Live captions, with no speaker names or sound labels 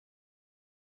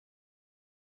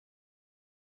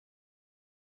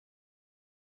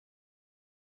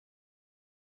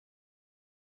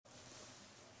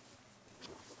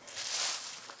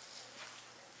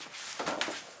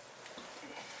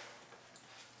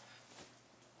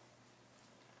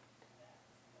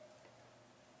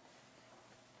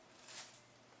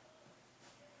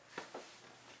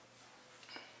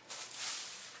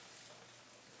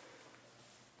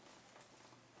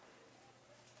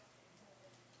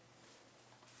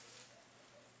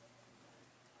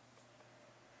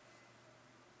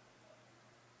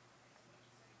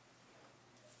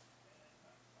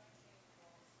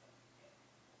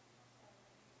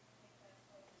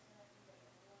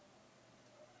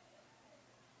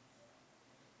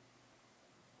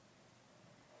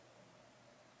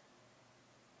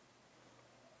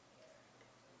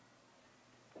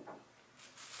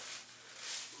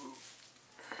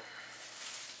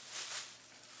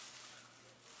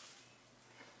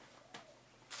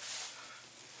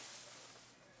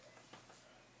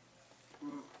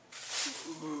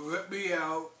me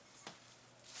out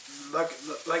like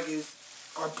it's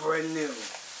brand new.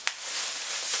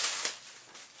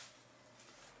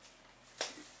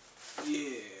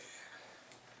 Yeah.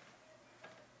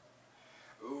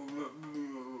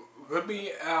 Rip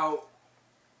me out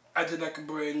acting like a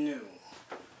brand new.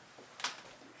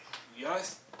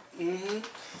 Yes.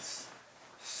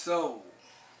 So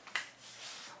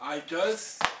I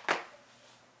just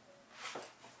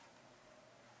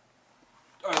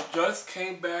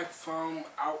came back from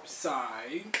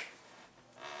outside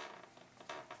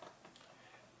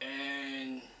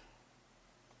and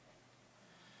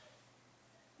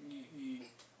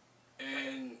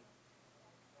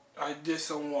I did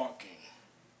some walking.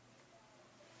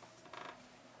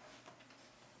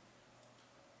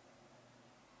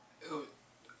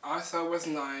 Outside was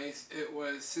nice. It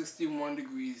was 61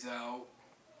 degrees out,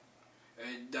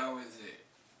 and that was it.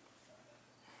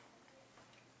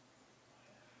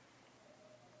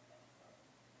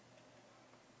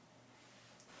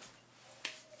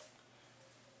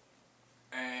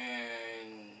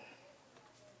 And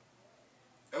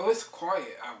it was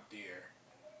quiet out there.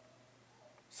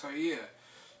 So yeah,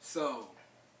 so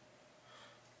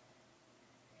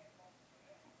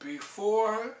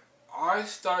before I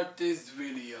start this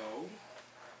video,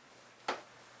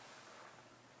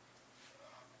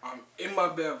 I'm in my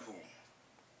bedroom.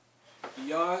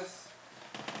 Y'all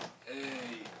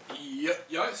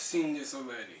seen this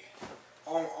already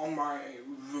on my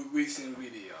recent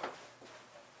video.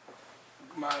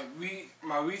 My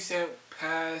recent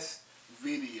past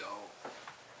video.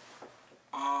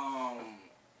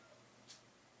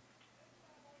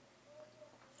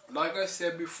 Like I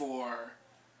said before,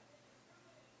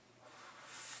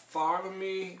 follow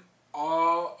me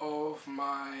all of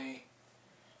my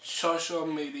social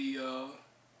media.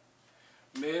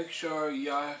 Make sure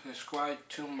y'all subscribe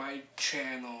to my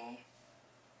channel.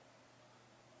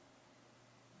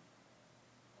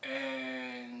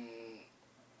 And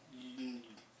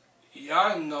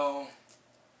y'all know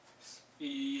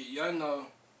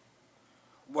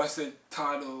what's the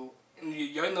title.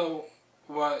 Y'all know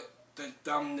what the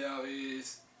thumbnail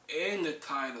is in the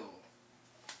title.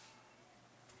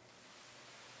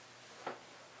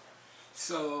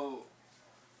 So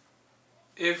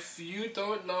if you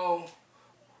don't know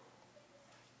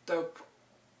the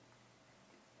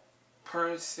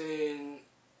person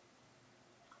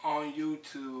on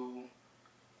YouTube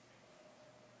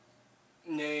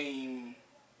named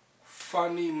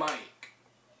Funny Mike,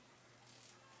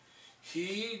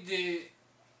 he did.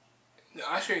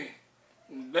 Actually,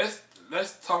 let's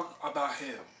talk about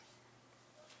him.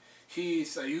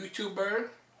 He's a YouTuber,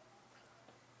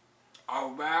 a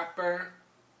rapper,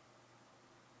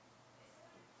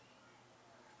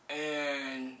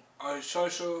 and a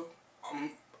social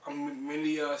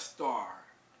media star.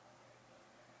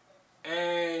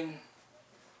 And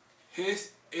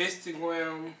his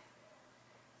Instagram,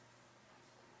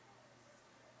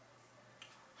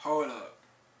 hold up,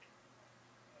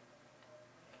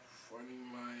 Funny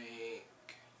Mike.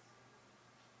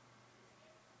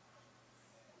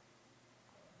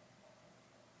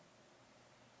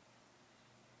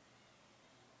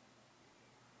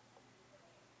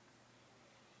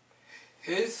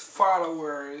 His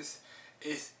followers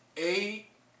is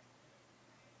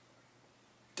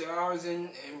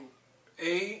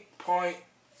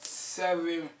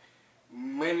 8.7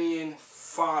 million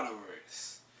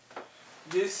followers.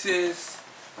 This is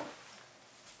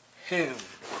him.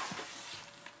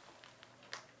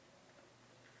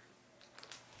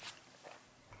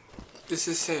 This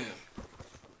is him.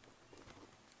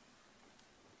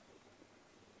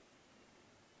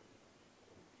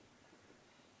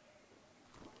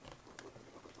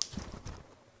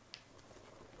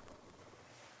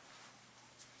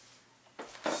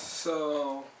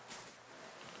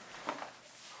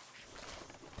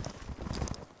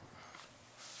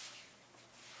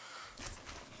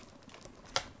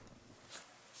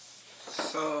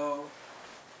 So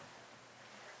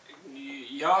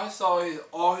y'all saw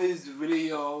all his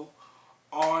video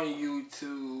on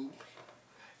YouTube,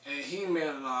 and he made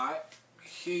a lot.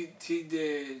 He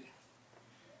did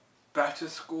back to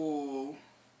school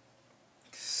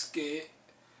skit,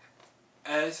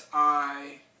 it's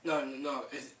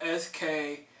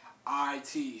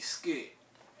SKIT skit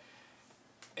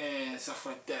and stuff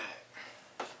like that.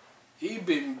 He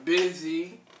been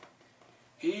busy.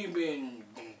 He been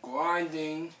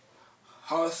grinding,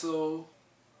 hustle,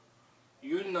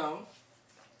 and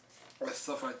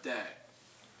stuff like that.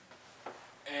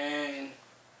 And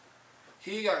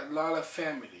he got a lot of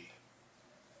family.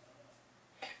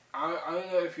 I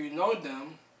don't know if you know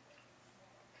them,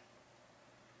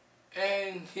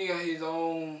 And he got his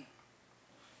own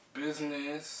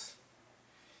business.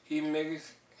 He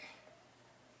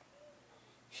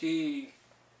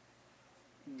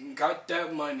got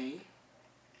that money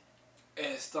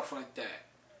and stuff like that.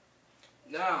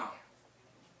 Now,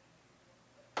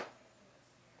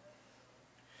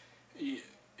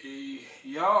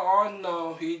 y'all all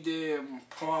know he did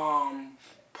Prom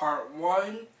Part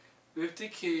 1 with the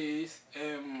kids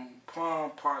and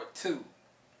Prom Part 2.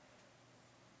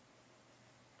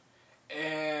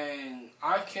 And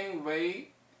I can't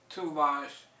wait to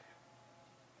watch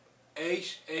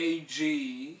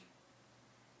HAG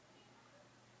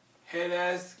Head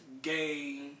Ass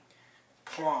Gang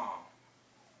Prom.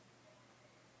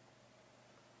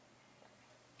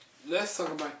 Let's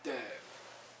talk about that.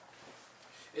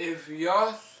 If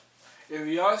y'all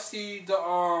see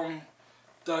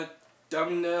the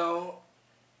thumbnail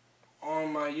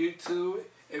on my YouTube,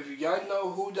 if y'all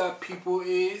know who that people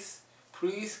is,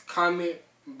 please comment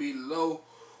below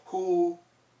who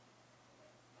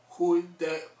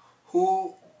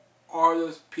are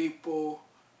those people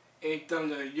in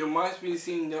thumbnail. You might be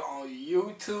seeing them on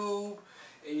YouTube,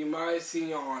 and you might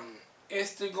see on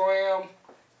Instagram,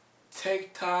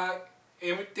 TikTok,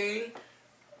 everything.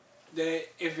 That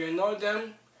if you know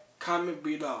them, comment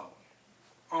below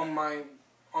on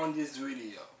this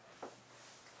video.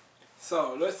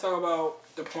 So let's talk about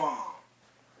the prom.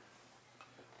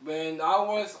 When I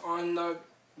was on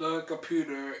the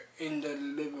computer in the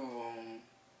living room,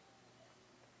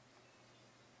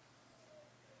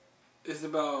 it's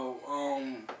about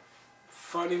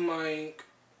Funny Mike,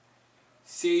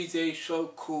 CJ So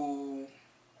Cool,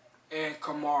 and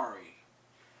Kamari,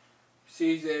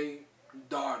 CJ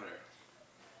daughter.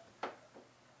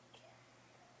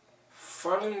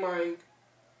 Funny Mike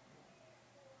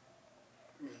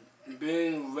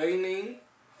been waiting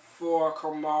for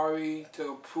Kamari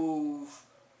to approve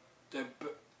the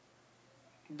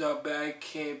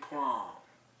BadKid Prom.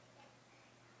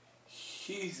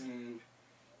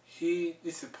 He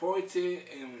disappointed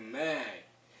and mad.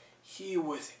 He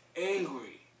was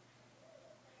angry.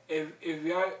 If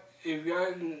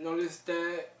y'all noticed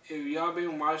that, if y'all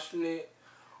been watching it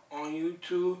on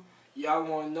YouTube, y'all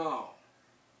won't know.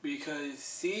 Because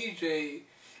CJ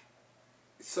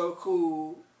So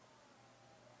Cool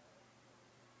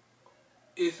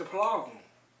is the problem.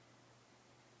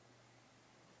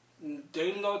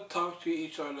 They don't talk to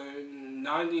each other,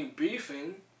 not even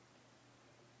beefing.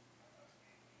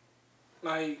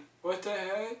 Like, what the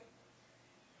heck?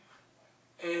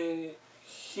 And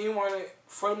he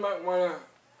Funny Mike wanted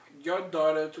your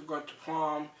daughter to go to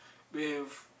prom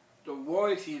with the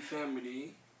royalty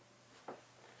family,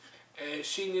 and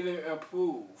she didn't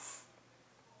approve.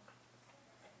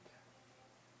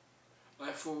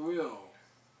 Like, for real.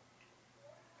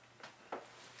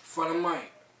 Funny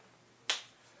Mike,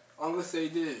 I'm gonna say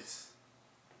this.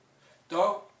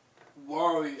 Don't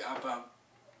worry about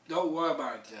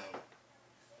them.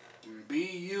 Be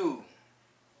you.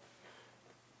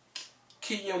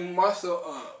 Keep your muscle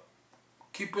up.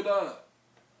 Keep it up.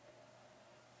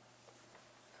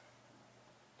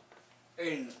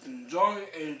 And join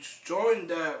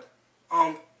that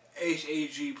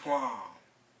HAG prom.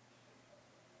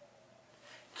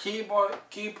 Keep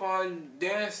on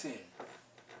dancing.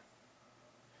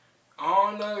 I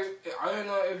don't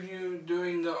know if you're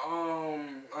doing the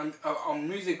a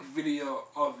music video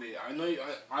of it.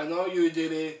 I know you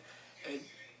did it in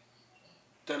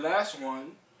the last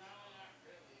one.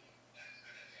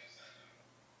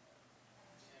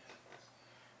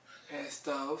 And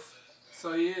stuff.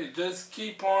 So yeah, just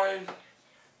keep on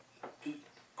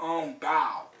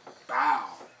bow.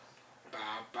 Bow.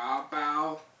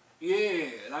 Yeah,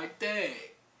 like that.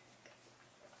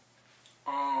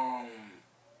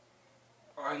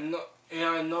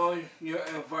 I know you're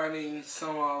inviting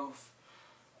some of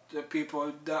the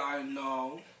people that I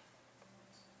know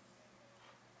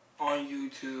on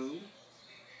YouTube,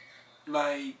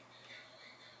 like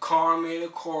Carmen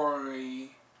and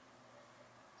Corey,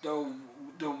 the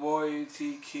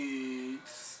royalty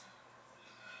kids,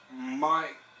 Michael,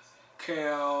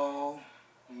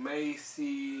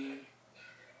 Macy,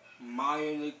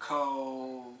 Maya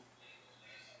Nicole,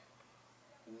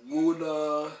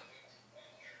 Wuda,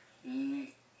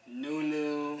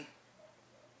 Nunu,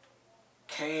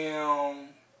 Cam,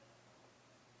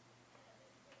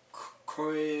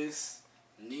 Chris,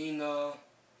 Nina.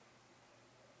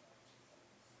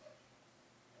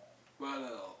 What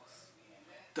else?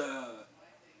 The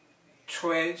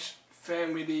Trench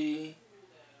family.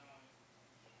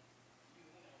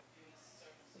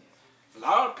 A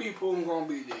lot of people are gonna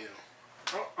be there.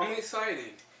 I'm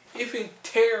excited. Even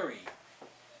Terry.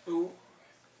 It's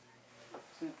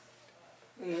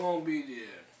gonna be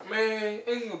there. Man,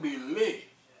 it's gonna be lit.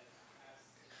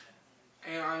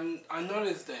 And I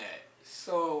noticed that.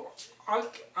 So, I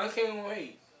can't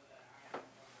wait.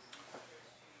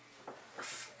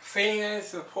 Fans,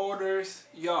 supporters,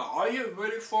 y'all, are you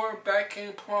ready for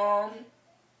BadKid Prom?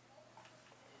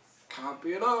 Comment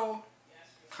below.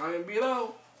 Comment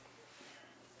below.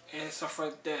 And stuff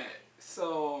like that.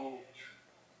 So,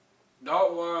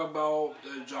 don't worry about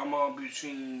the drama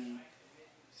between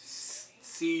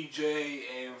CJ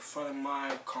and friend of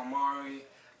mine, Kamari.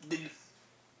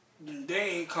 They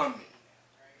ain't coming.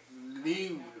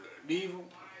 Leave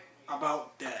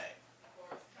about that.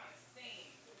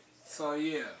 So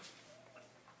yeah.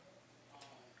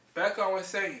 Back on what I was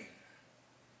saying.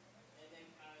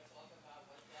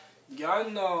 Y'all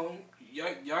know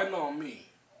me.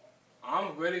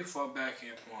 I'm ready for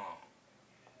BadKid Prom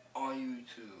on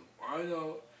YouTube.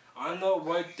 I know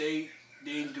what they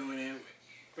doing it.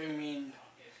 I mean,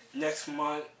 next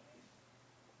month,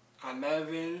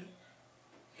 11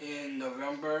 in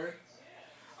November.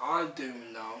 I don't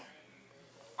even know.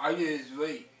 I just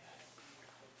wait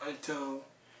until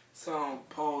some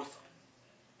post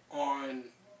on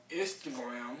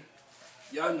Instagram.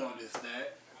 Y'all notice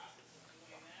that.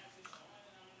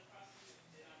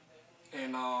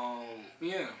 And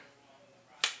yeah.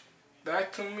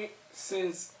 Back to me,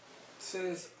 since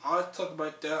I talked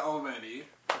about that already.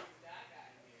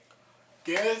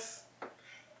 Guess,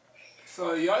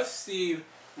 so y'all see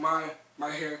my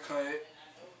haircut,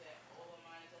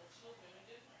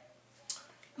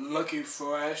 looking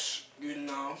fresh, you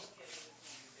know.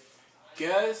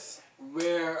 Guess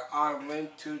where I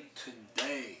went to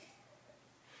today?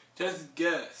 Just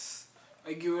guess.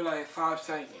 I give it like 5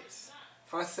 seconds.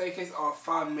 5 seconds or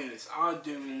 5 minutes. I don't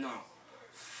even know.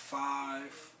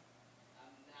 5,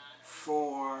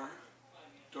 4,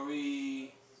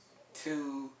 3,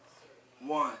 2,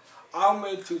 1. I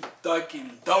went to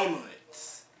Dunkin'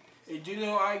 Donuts. And you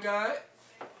know what I got?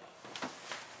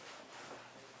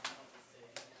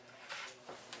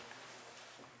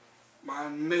 My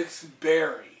mixed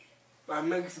berry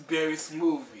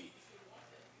smoothie.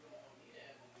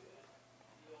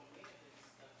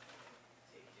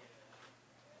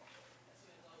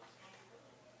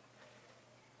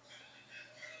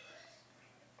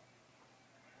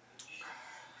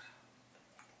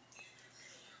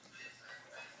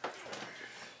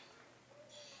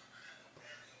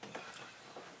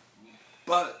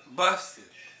 But busted.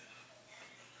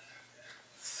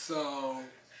 So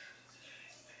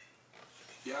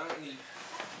yeah,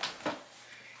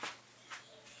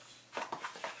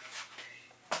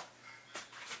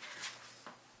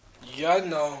 y'all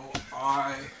know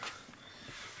I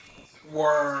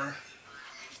wore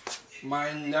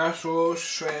my natural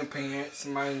shrimp pants,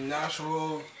 my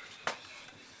natural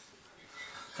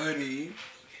hoodie,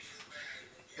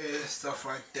 and stuff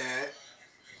like that.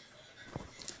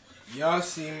 Y'all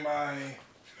see my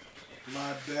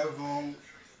bedroom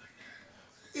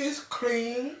is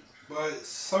clean, but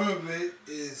some of it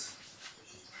is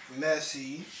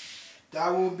messy.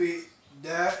 That will be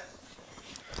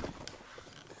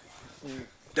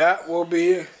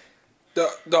the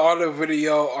other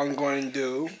video I'm going to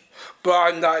do, but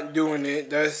I'm not doing it.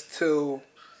 That's till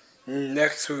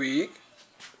next week.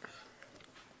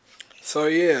 So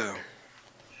yeah.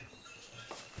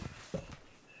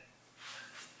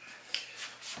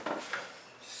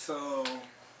 So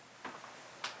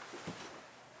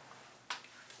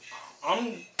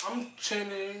I'm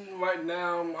chilling right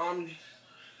now. I'm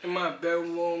in my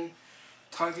bedroom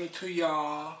talking to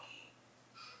y'all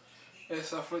and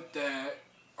stuff like that.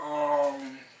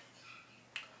 I'm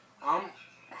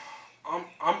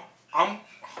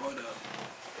hold up.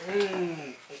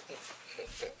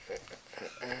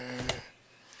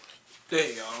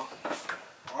 There y'all.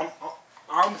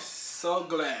 I'm so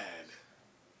glad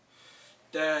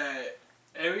that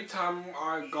every time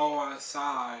I go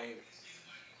outside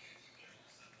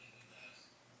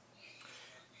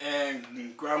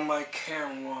and grab my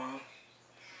camera,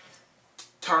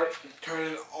 turn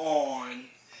it on,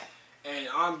 and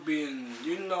I'm being,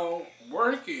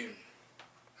 working,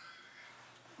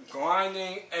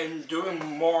 grinding, and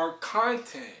doing more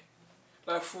content.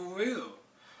 Like, for real.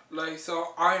 Like,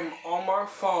 so I'm on my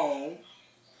phone.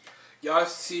 Y'all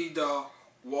see the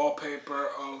wallpaper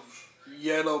of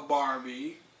yellow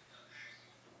Barbie.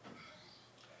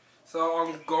 So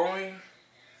I'm going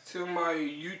to my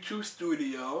YouTube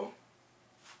studio.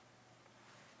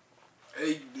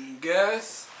 And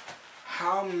guess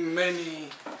how many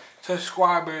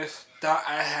subscribers that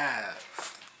I have?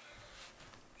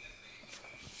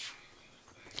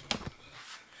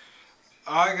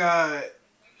 I got.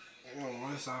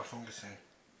 What is not focusing?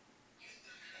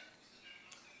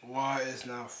 Why is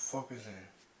not focusing?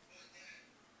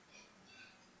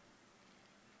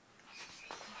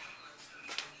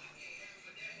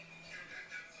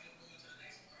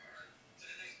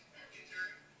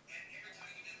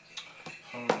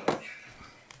 Hold on.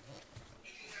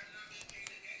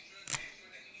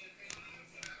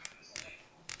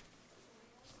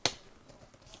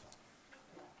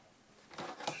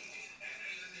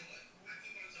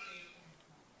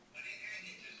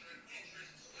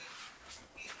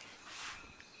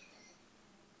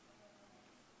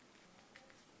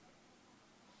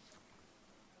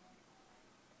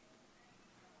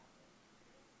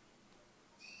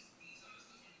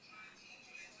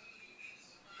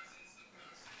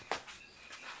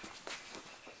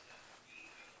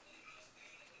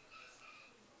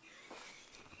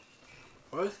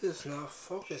 Why is this not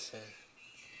focusing?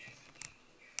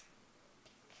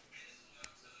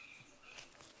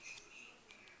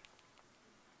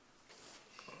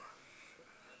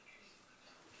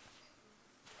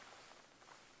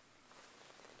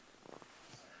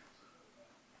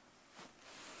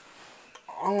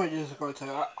 I'm gonna just go tell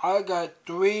you. I got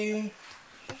three.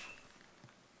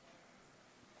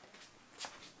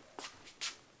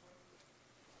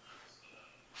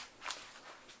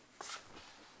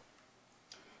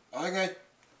 I got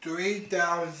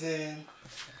 3,000.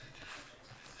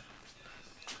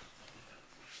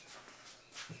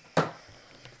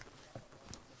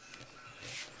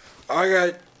 I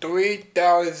got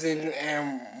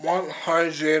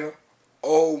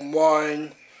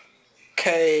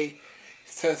 3,101K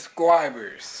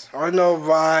subscribers. I don't know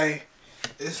why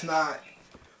it's not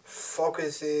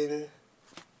focusing.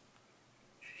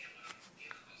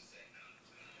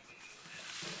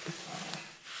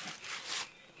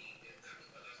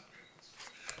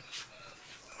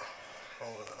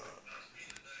 Hold on.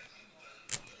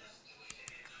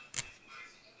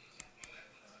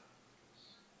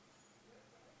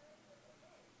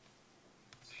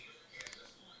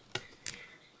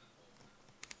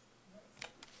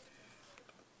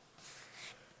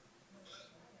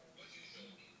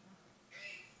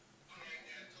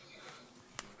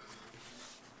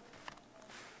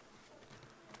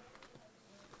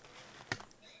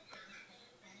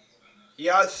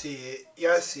 Y'all see it.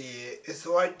 Y'all see it. It's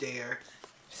right there.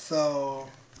 So,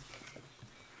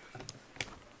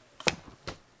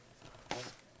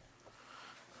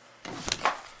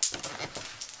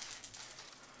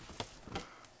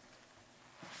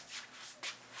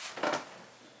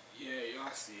 yeah,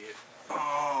 y'all see it.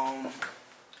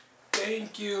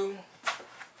 Thank you,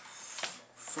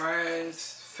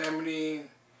 friends, family,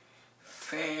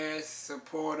 fans,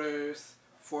 supporters,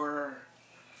 for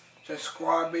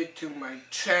subscribing to my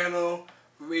channel.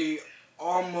 We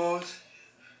almost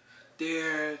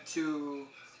there to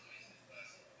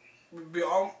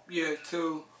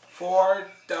to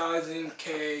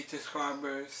 4,000K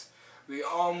subscribers. We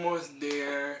almost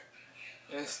there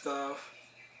and stuff.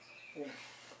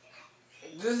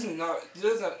 This is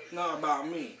not about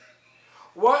me.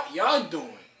 What y'all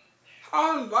doing?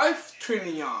 How life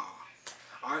treating y'all?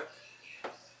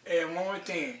 And one more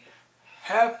thing.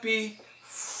 Happy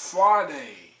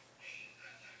Friday.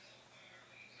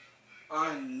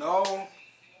 I know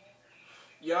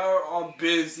y'all are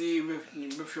busy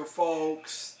with your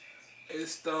folks and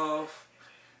stuff,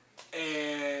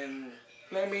 and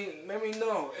let me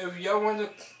know if y'all want to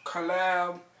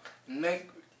collab next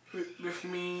with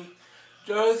me.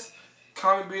 Just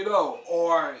comment below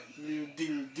or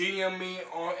DM me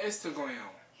on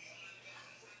Instagram.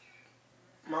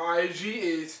 My IG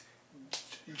is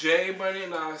J Money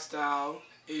Lifestyle.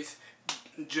 It's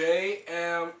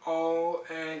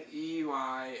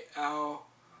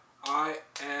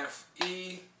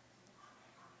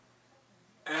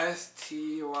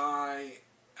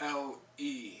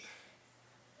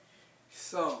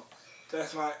So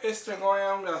that's my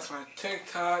Instagram. That's my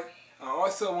TikTok.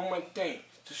 Also, one more thing.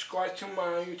 Subscribe to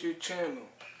my YouTube channel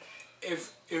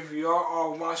if y'all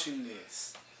are watching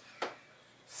this.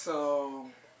 So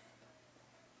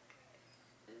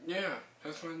yeah,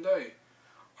 that's my day.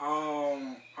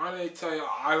 I need to tell you,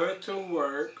 I went to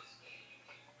work,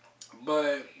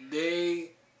 but the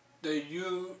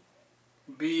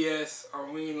UBS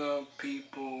Arena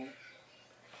people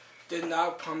did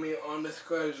not put me on the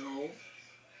schedule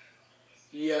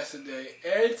yesterday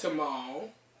and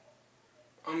tomorrow.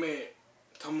 I mean,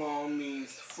 tomorrow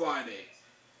means Friday.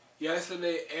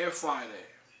 Yesterday and Friday.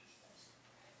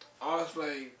 I was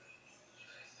like,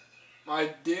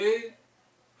 I did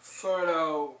fill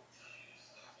out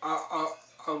a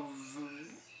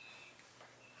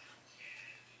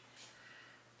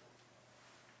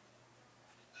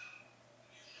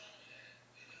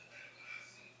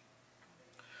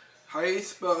How do you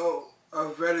spell a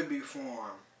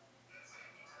BadKidProm?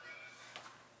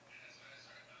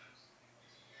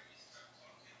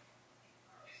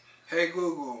 Hey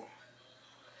Google,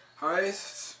 how do you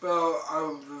spell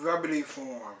a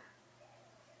BadKidProm?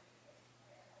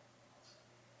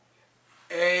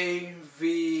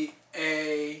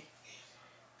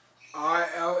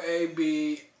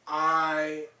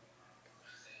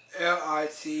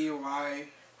 AVAILABILITY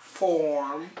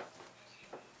form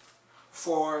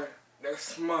for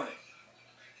next month.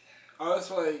 I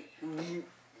was like,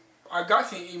 I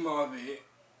got the email of it,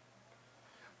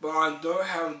 but I don't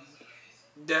have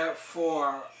that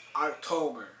for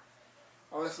October.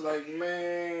 I was like,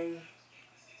 man,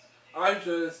 I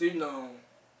just, they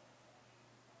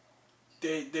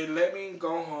let me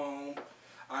go home.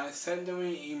 I sent them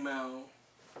an email,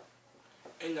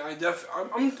 and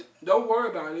don't worry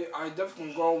about it. I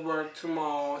definitely gonna work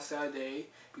tomorrow, Saturday,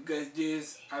 because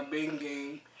this a big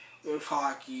game with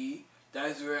hockey.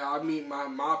 That's where I meet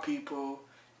my people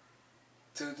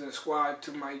to subscribe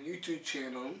to my YouTube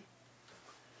channel.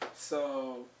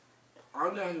 So I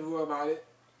don't have to worry about it.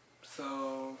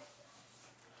 So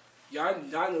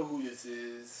y'all know who this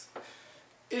is.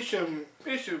 It's your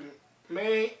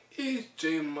man. It's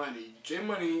J Money. J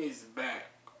Money is back.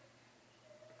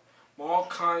 More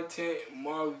content,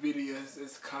 more videos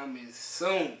is coming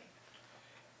soon.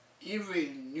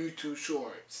 Even YouTube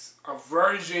Shorts, a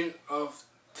version of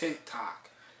TikTok.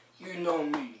 You know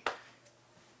me.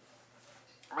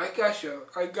 I got you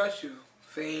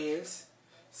fans,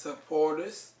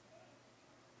 supporters.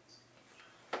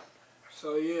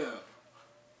 So yeah.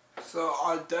 So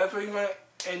I definitely gonna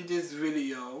end this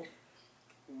video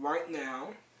right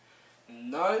now.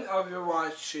 None of you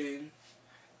watching,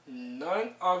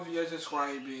 none of you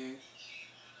subscribing,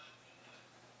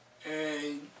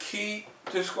 and keep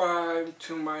subscribing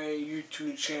to my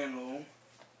YouTube channel.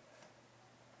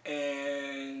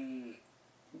 And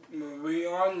we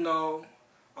all know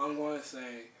I'm gonna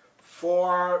say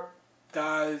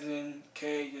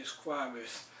 4,000K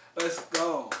subscribers. Let's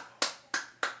go.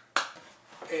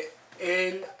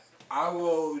 And I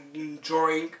will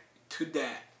drink to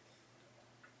that.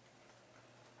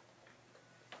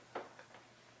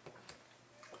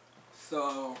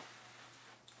 So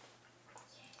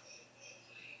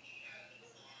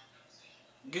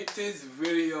get this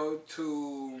video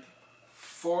to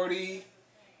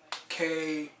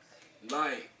 40K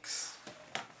likes.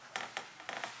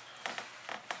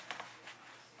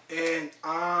 And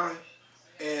I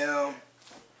am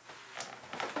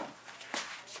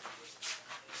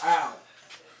out.